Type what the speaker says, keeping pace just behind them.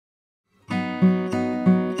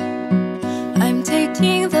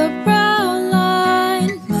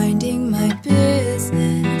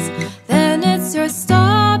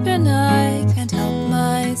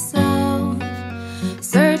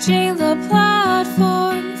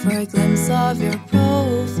platform for a glimpse of your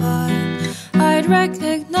profile, I'd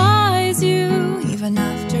recognize you even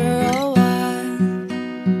after a while.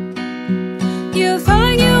 You felt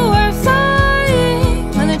like you were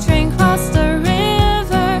flying when the train crossed the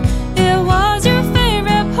river. It was your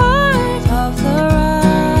favorite part of the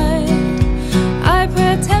ride. I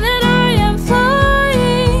pretend that I am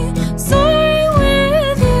flying, soaring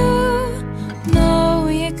with you. No,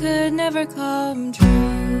 it could never come true.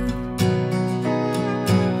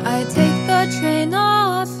 I take the train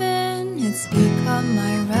often, it's become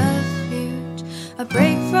my refuge, a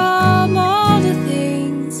break from all the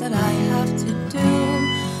things that I have to do.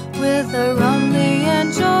 With the rumbling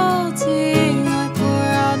and jolting, I pour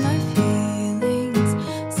out my feelings,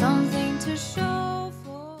 something to show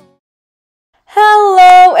for.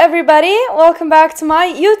 Hello everybody, welcome back to my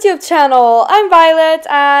YouTube channel. I'm Violet,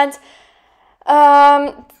 and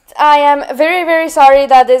I am very sorry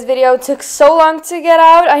that this video took so long to get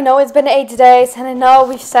out. I know it's been 8 days, and I know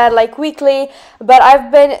we've said like weekly, but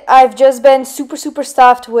I've just been super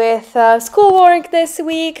stuffed with schoolwork this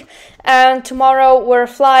week, and tomorrow we're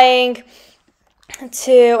flying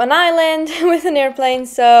to an island with an airplane,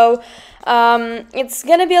 so it's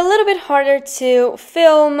gonna be a little bit harder to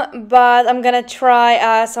film, but I'm gonna try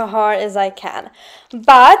as hard as I can.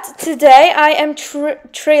 But today I am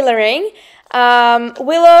trailering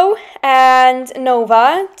Willow and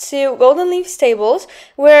Nova to Golden Leaf Stables,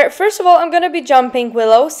 where first of all I'm gonna be jumping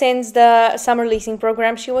Willow since the summer leasing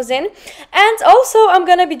program she was in, and also I'm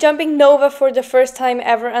gonna be jumping Nova for the first time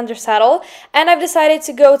ever under saddle, and I've decided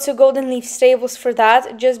to go to Golden Leaf Stables for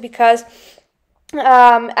that just because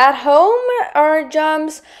at home our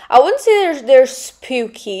jumps, I wouldn't say they're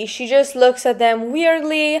spooky. She just looks at them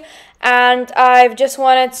weirdly, and I've just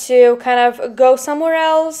wanted to kind of go somewhere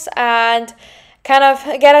else and kind of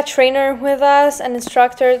get a trainer with us, an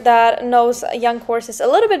instructor that knows young horses a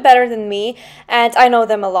little bit better than me, and I know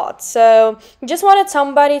them a lot. So just wanted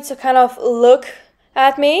somebody to kind of look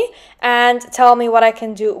at me and tell me what I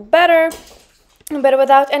can do better. But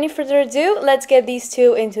without any further ado, let's get these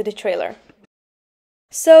two into the trailer.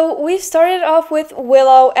 So we've started off with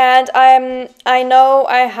Willow, and I know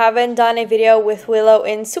I haven't done a video with Willow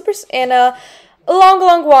in a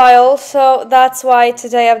long while, so that's why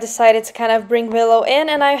today I've decided to kind of bring Willow in,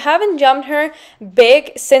 and I haven't jumped her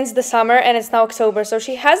big since the summer, and it's now October, so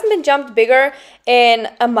she hasn't been jumped bigger in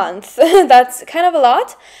a month. That's kind of a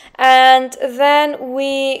lot. And then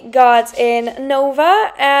we got in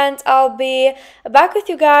Nova, and I'll be back with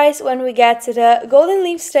you guys when we get to the Golden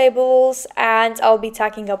Leaf Stables, and I'll be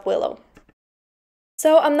tacking up Willow.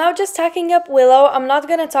 So I'm now just tacking up Willow. I'm not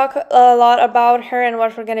going to talk a lot about her and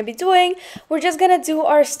what we're going to be doing. We're just going to do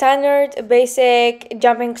our standard basic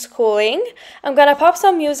jumping schooling. I'm going to pop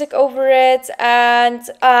some music over it, and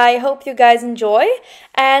I hope you guys enjoy.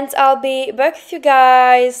 And I'll be back with you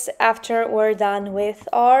guys after we're done with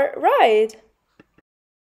our ride.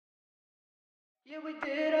 Yeah, we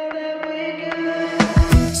did all that we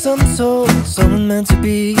could. Some soul, some meant to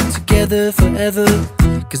be together forever.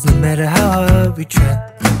 Cause no matter how hard we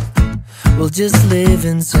try, we'll just live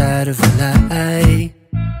inside of a lie.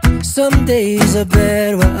 Some days are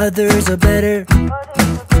bad while others are better,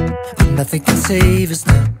 but nothing can save us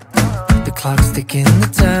now. The clock's ticking, the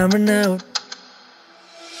time run out.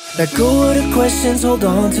 Let go of the questions, hold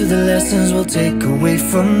on to the lessons we'll take away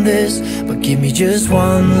from this. But give me just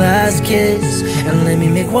one last kiss, and let me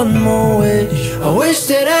make one more wish. I wish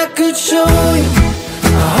that I could show you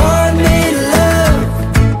a heart made of love,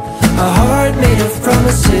 a heart made of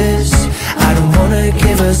promises. I don't wanna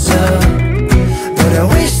give us up, but I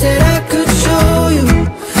wish that I could show you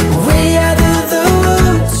a way out of the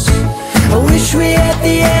woods. I wish we had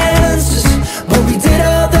the answers, but we did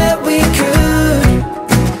all that we could.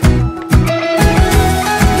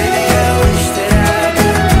 Baby, I wish that I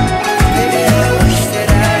could. Baby, I wish that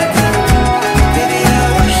I could. Baby, I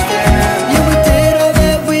wish that I could. Yeah, we did all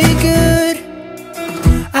that we could.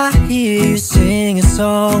 I hear you sing a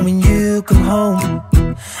song when you come home.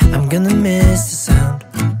 I'm gonna miss the sound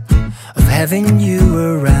of having you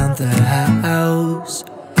around the house.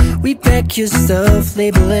 We pack your stuff,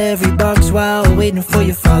 label every box while waiting for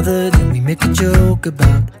your father. Then we make a joke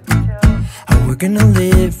about how we're gonna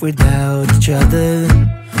live without each other.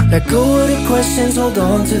 Let go of the questions, hold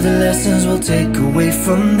on to the lessons we'll take away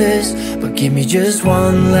from this. But give me just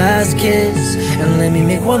one last kiss, and let me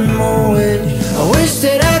make one more wish. I wish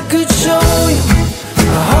that I could show you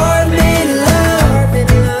a heart made of love,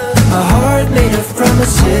 a heart made of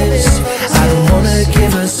promises. I don't wanna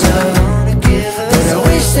give us up, but I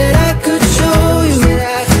wish that I could show you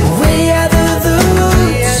a way out of the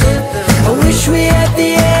woods. I wish we had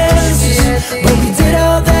the answers,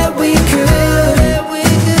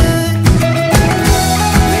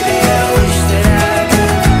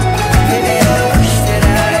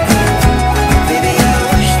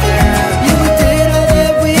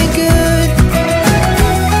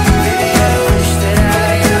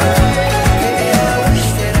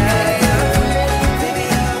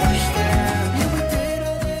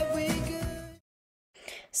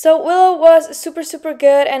 was super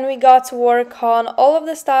good, and we got to work on all of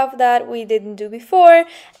the stuff that we didn't do before,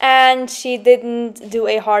 and she didn't do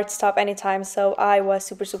a hard stop anytime, so I was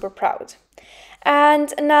super proud. And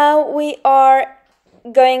now we are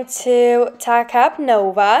going to tack up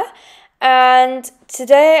Nova, and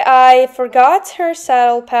today I forgot her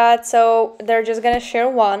saddle pad, so they're just gonna share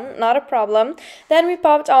one, not a problem. Then we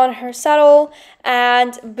popped on her saddle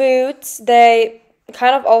and boots. They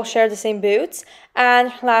kind of all share the same boots.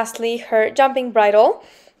 And lastly, her jumping bridle.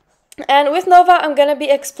 And with Nova, I'm gonna be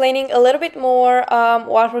explaining a little bit more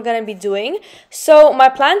what we're gonna be doing. So my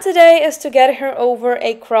plan today is to get her over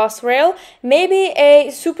a cross rail, maybe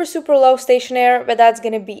a super low stationary, but that's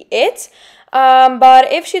gonna be it.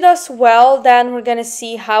 But if she does well, then we're gonna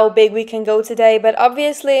see how big we can go today, but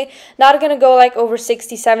obviously not gonna go like over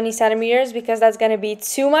 60-70 centimeters because that's gonna be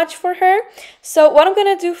too much for her. So what I'm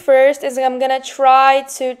gonna do first is I'm gonna try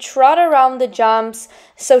to trot around the jumps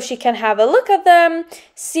so she can have a look at them,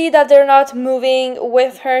 see that they're not moving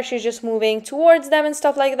with her, she's just moving towards them and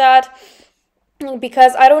stuff like that,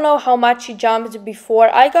 because I don't know how much she jumped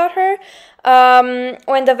before I got her.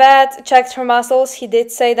 When the vet checked her muscles, he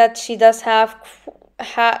did say that she does have,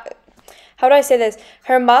 how do I say this?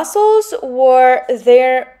 Her muscles were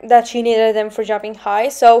there that she needed them for jumping high.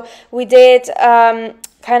 So we did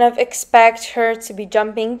kind of expect her to be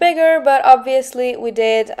jumping bigger, but obviously we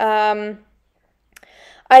did,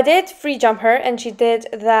 I did free jump her and she did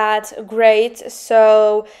that great.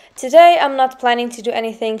 So today I'm not planning to do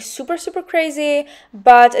anything super crazy,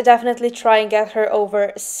 but definitely try and get her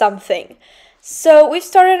over something. So we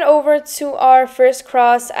started over to our first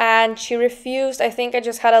cross and she refused. I think I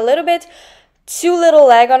just had a little bit too little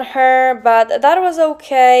leg on her, but that was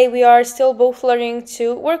okay. We are still both learning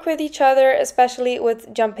to work with each other, especially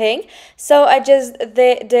with jumping. So I just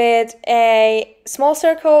did a small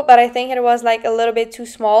circle, but I think it was like a little bit too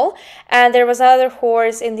small, and there was another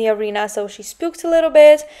horse in the arena, so she spooked a little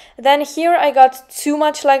bit. Then here I got too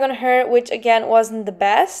much leg on her, which again wasn't the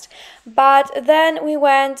best, but then we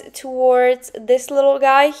went towards this little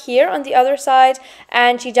guy here on the other side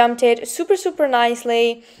and she jumped it super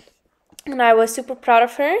nicely, and I was super proud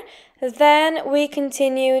of her. Then we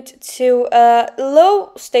continued to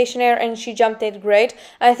low stationary and she jumped it great.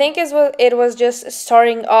 I think it was just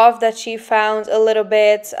starting off that she found a little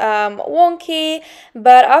bit wonky,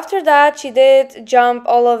 but after that she did jump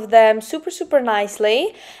all of them super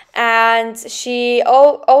nicely, and she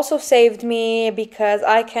also saved me because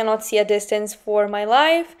I cannot see a distance for my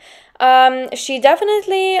life. She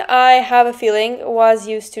definitely, I have a feeling, was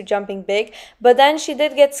used to jumping big, but then she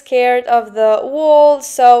did get scared of the wall,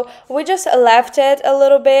 so we just left it a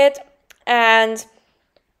little bit and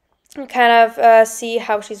kind of see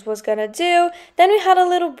how she was gonna do. Then we had a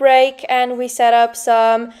little break and we set up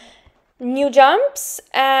some new jumps,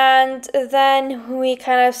 and then we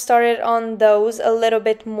kind of started on those a little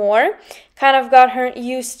bit more, kind of got her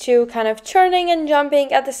used to kind of churning and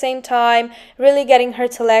jumping at the same time, really getting her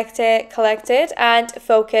collected and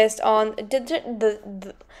focused on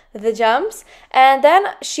the jumps. And then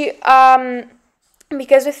she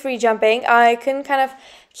because with free jumping I couldn't kind of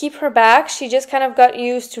keep her back. She just kind of got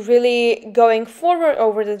used to really going forward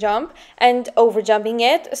over the jump and over jumping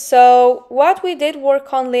it. So what we did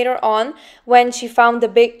work on later on, when she found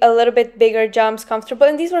a little bit bigger jumps comfortable,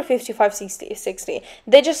 and these were 55, 60,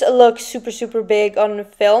 they just look super big on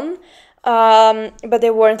film, but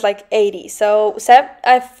they weren't like 80, so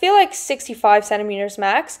I feel like 65 centimeters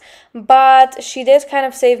max. But she did kind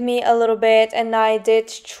of save me a little bit, and I did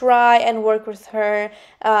try and work with her,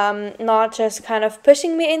 not just kind of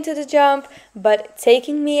pushing me into the jump, but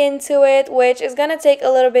taking me into it, which is gonna take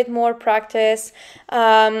a little bit more practice.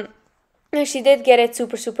 She did get it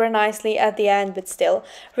super nicely at the end, but still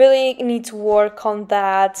really need to work on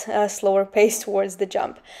that slower pace towards the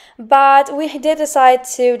jump. But we did decide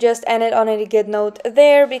to just end it on a good note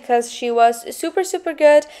there because she was super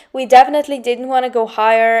good. We definitely didn't want to go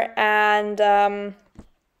higher, and that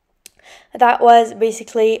was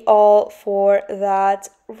basically all for that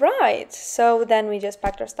ride. So then we just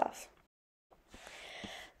packed our stuff.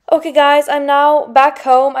 Okay guys, I'm now back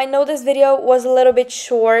home. I know this video was a little bit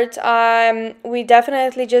short. We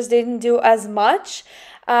definitely just didn't do as much.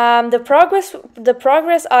 The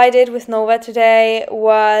progress I did with Nova today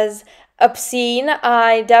was obscene.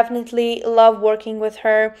 I definitely love working with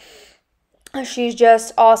her. She's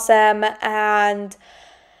just awesome, and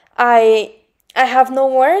I I have no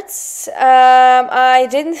words. I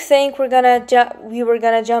didn't think we were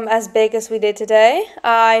gonna jump as big as we did today.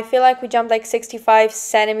 I feel like we jumped like 65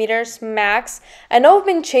 centimeters max. I know I've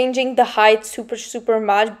been changing the height super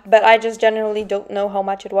much, but I just generally don't know how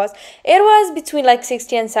much it was. It was between like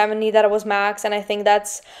 60 and 70 that was max, and I think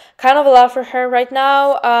that's kind of a lot for her right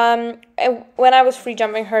now. When I was free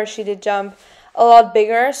jumping her, she did jump a lot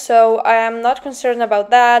bigger, so I am not concerned about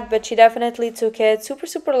that, but she definitely took it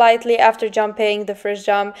super lightly after jumping the first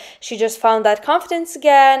jump. She just found that confidence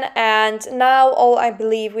again, and now all I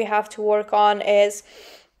believe we have to work on is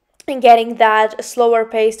getting that slower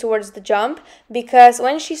pace towards the jump, because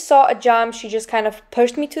when she saw a jump, she just kind of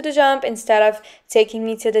pushed me to the jump instead of taking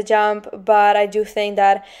me to the jump. But I do think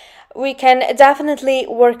that we can definitely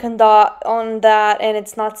work on that, and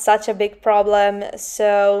it's not such a big problem,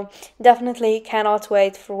 so definitely cannot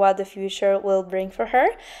wait for what the future will bring for her.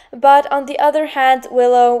 But on the other hand,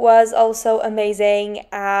 Willow was also amazing,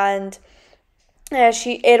 and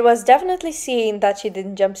it was definitely seen that she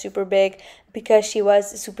didn't jump super big because she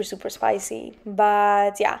was super spicy.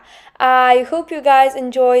 But yeah, I hope you guys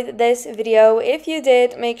enjoyed this video. If you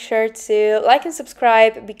did, make sure to like and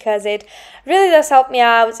subscribe, because it really does help me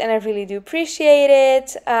out and I really do appreciate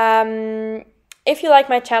it. If you like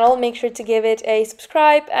my channel, make sure to give it a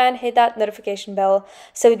subscribe and hit that notification bell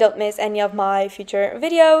so you don't miss any of my future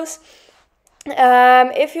videos.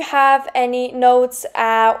 If you have any notes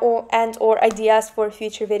or ideas for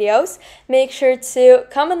future videos, make sure to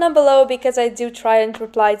comment down below, because I do try and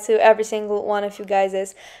reply to every single one of you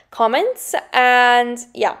guys' comments. And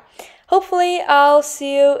yeah, hopefully I'll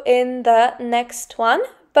see you in the next one.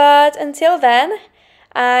 But until then,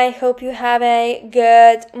 I hope you have a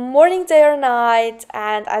good morning, day or night,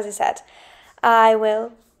 and as I said, I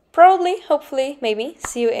will probably, hopefully, maybe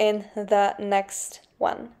see you in the next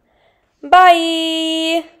one.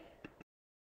 Bye!